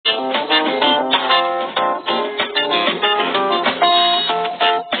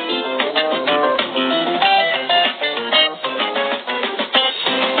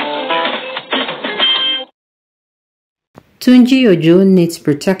Tunji Ojo needs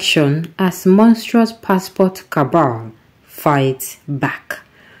protection as Monstrous passport cabal fights back.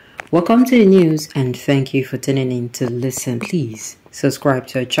 Welcome to the news and thank you for tuning in to listen. Please subscribe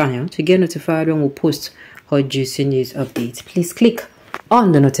to our channel to get notified when we post hot juicy news updates. Please click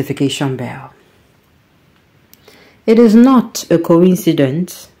on the notification bell. It is not a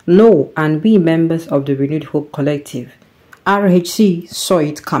coincidence, no, and we members of the Renewed Hope Collective, RHC, saw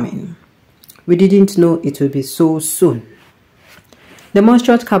it coming. We didn't know it would be so soon. The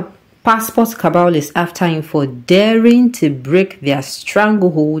Monstrous passport cabal is after him for daring to break their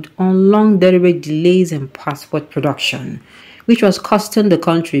stranglehold on long deliberate delays in passport production, which was costing the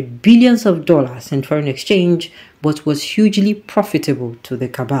country billions of dollars in foreign exchange, but was hugely profitable to the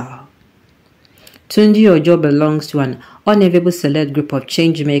cabal. Tunji Ojo belongs to an unenviable select group of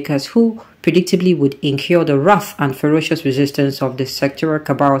change makers who predictably would incur the wrath and ferocious resistance of the sectoral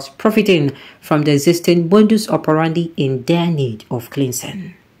cabals, profiting from the existing modus operandi in their need of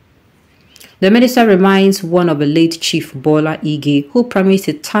cleansing. The minister reminds one of the late Chief Bola Ige, who promised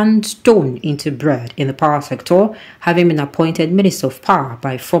to turn stone into bread in the power sector, having been appointed Minister of Power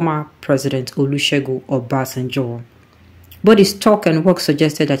by former President Olusegun Obasanjo. But his talk and work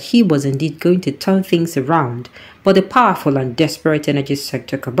suggested that he was indeed going to turn things around, but the powerful and desperate energy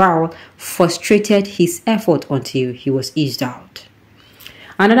sector cabal frustrated his effort until he was eased out.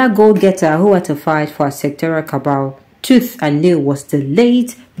 Another go-getter who had to fight for a sectoral cabal tooth and nail was the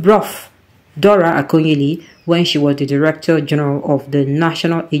late Prof. Dora Akonyili, when she was the Director General of the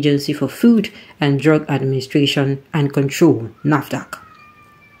National Agency for Food and Drug Administration and Control, NAFDAC.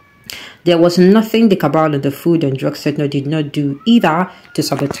 There was nothing the cabal in the food and drug sector did not do either to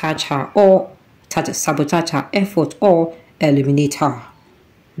sabotage her effort or eliminate her.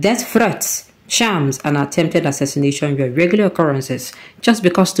 Death threats, shams, and attempted assassination were regular occurrences just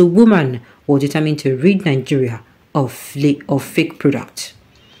because the woman was determined to rid Nigeria of fake products.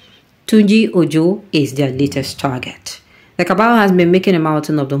 Tunji Ojo is their latest target. The cabal has been making a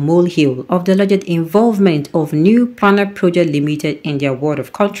mountain of the molehill of the alleged involvement of New Planet Project Limited in the award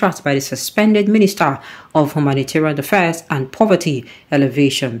of contracts by the suspended Minister of Humanitarian Affairs and Poverty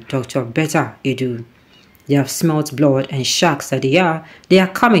Alleviation, Dr. Betta Edu. They have smelt blood and sharks that they are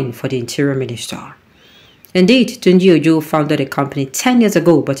coming for the Interior Minister. Indeed, Tunji Ojo founded the company 10 years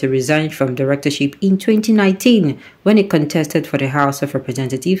ago, but he resigned from directorship in 2019 when he contested for the House of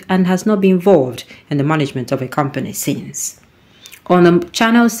Representatives and has not been involved in the management of a company since. On the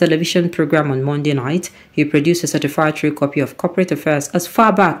channel's television program on Monday night, he produced a certified true copy of Corporate Affairs as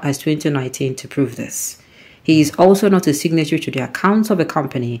far back as 2019 to prove this. He is also not a signatory to the accounts of the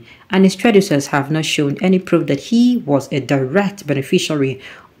company, and his creditors have not shown any proof that he was a direct beneficiary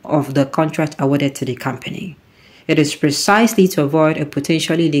of the contract awarded to the company. It is precisely to avoid a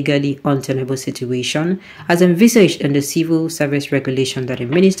potentially legally untenable situation, as envisaged in the Civil Service Regulation, that a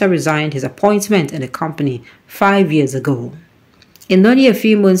minister resigned his appointment in the company 5 years ago. In only a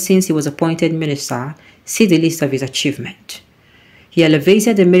few months since he was appointed minister, see the list of his achievements. He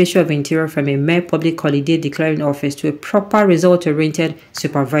elevated the Ministry of Interior from a mere public holiday declaring office to a proper result-oriented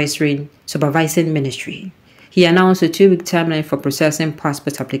supervising ministry. He announced a 2-week timeline for processing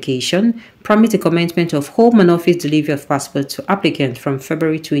passport application, promised the commencement of home and office delivery of passports to applicants from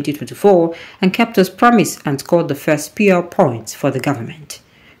February 2024, and kept his promise and scored the first PR points for the government.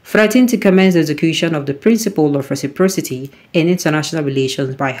 Threatened to commence the execution of the principle of reciprocity in international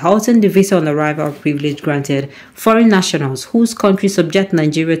relations by halting the visa on arrival privilege granted foreign nationals whose countries subject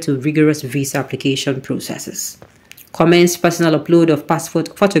Nigeria to rigorous visa application processes. Commenced personal upload of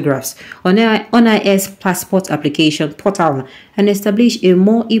passport photographs on NIS passport application portal and establish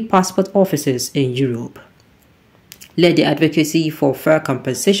more e-passport offices in Europe. Led the advocacy for fair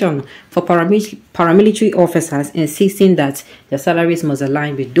compensation for paramilitary officers, insisting that their salaries must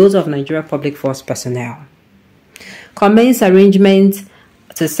align with those of Nigeria Public Force personnel. Commenced arrangements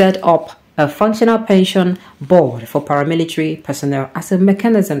to set up a functional pension board for paramilitary personnel as a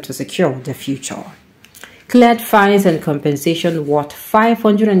mechanism to secure the future. Cleared fines and compensation worth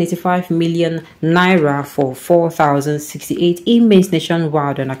 585 million naira for 4,068 inmates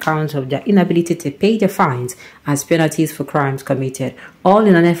nationwide on account of their inability to pay the fines as penalties for crimes committed, all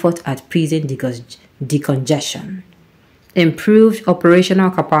in an effort at prison decongestion. Improved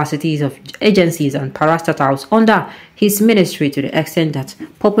operational capacities of agencies and parastatals under his ministry to the extent that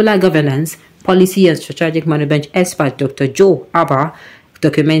popular governance, policy and strategic management expert Dr. Joe Abba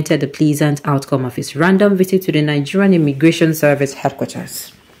documented the pleasant outcome of his random visit to the Nigerian Immigration Service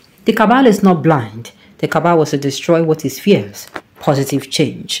headquarters. The cabal is not blind. The cabal was to destroy what is fierce, positive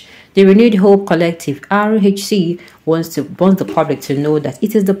change. The Renewed Hope Collective, RHC, wants the public to know that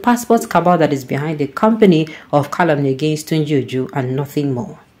it is the passport cabal that is behind the company of calumny against Tinubu and nothing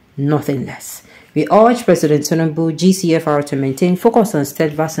more, nothing less. We urge President Tinubu, GCFR, to maintain focus on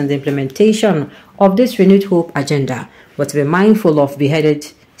steadfast in the implementation of this Renewed Hope agenda, but to be mindful of beheaded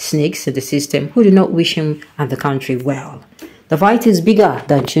snakes in the system who do not wish him and the country well. The fight is bigger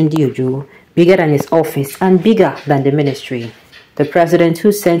than Tinubu, bigger than his office, and bigger than the ministry. The president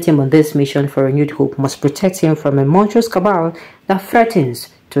who sent him on this mission for renewed hope must protect him from a monstrous cabal that threatens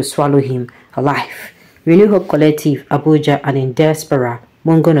to swallow him alive. Renewed Hope Collective, Abuja, and in diaspora,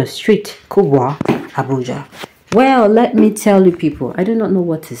 Mongono Street, Kubwa, Abuja. Well, let me tell you people, I do not know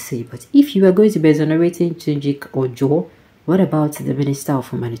what to say, but if you are going to be exonerating Tunjik or Joe, what about the Minister of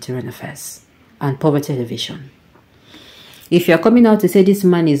Humanitarian Affairs and Poverty Alleviation? If you are coming out to say this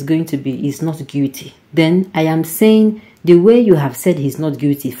man is not guilty, then I am saying the way you have said he's not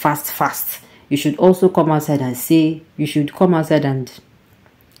guilty, fast, you should also come outside and say,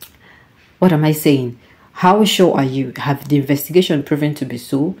 what am I saying? How sure are you? Have the investigation proven to be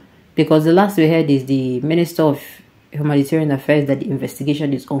so? Because the last we heard is the Minister of Humanitarian Affairs that the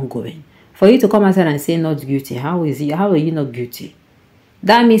investigation is ongoing. For you to come outside and say not guilty, how are you not guilty?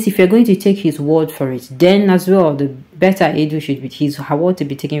 That means if you're going to take his word for it, then as well, the better Edu should be his word to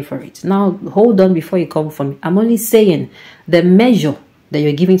be taken for it. Now, hold on before you come from. I'm only saying the measure that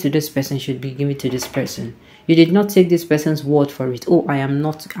you're giving to this person should be given to this person. You did not take this person's word for it. Oh, I am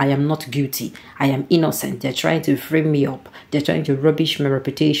not guilty. I am innocent. They're trying to frame me up. They're trying to rubbish my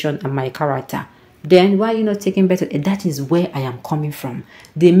reputation and my character. Then why are you not taking better? That is where I am coming from.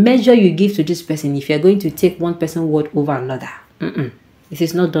 The measure you give to this person, if you're going to take one person's word over another, it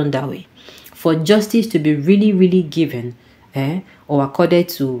is not done that way. For justice to be really given, or accorded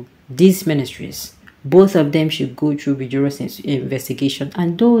to these ministries, both of them should go through rigorous investigation,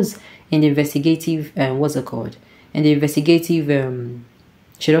 and those in the investigative, in the investigative,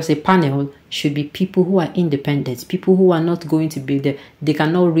 should I say panel, should be people who are independent, people who are not going to be there. They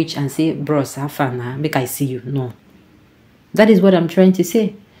cannot reach and say, bros, have fun, make I see you. No. That is what I'm trying to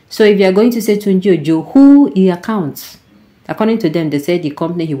say. So if you are going to say to Njojo, who he accounts, according to them, they said the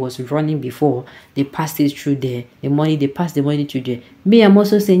company he was running before, they passed it through there. They passed the money through there. Me, I'm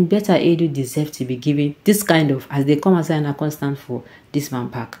also saying better Edu deserve to be given this kind of, as they come aside and can stand for this man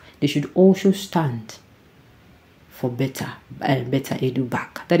back, they should also stand for better Edu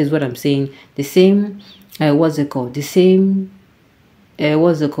back. That is what I'm saying. The same,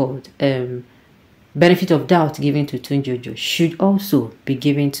 benefit of doubt given to Tunjojo should also be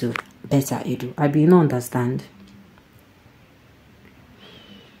given to better Edu. I do not understand.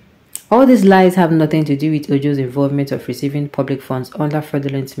 All these lies have nothing to do with Ojo's involvement of receiving public funds under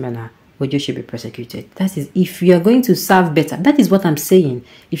fraudulent manner. Ojo should be prosecuted. That is, if you are going to serve better, that is what I'm saying.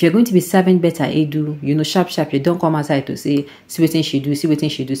 If you're going to be serving better Edu, sharp, you don't come outside to say, see what she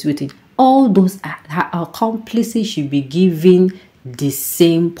do. All those accomplices should be given the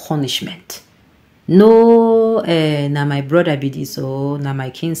same punishment. No, now my brother be this, or now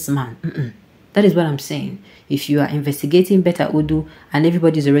my kinsman. That is what I'm saying. If you are investigating better Odu and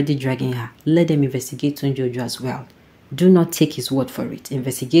everybody is already dragging her, let them investigate Tunjojo as well. Do not take his word for it.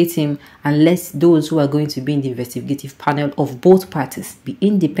 Investigate him, and let those who are going to be in the investigative panel of both parties be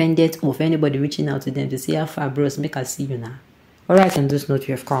independent of anybody reaching out to them to say, how far, bros, make us see you now. Alright, on this note,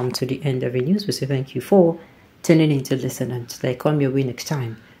 we have come to the end of the news. We say thank you for tuning in to listen, and I come your way next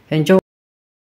time. Enjoy.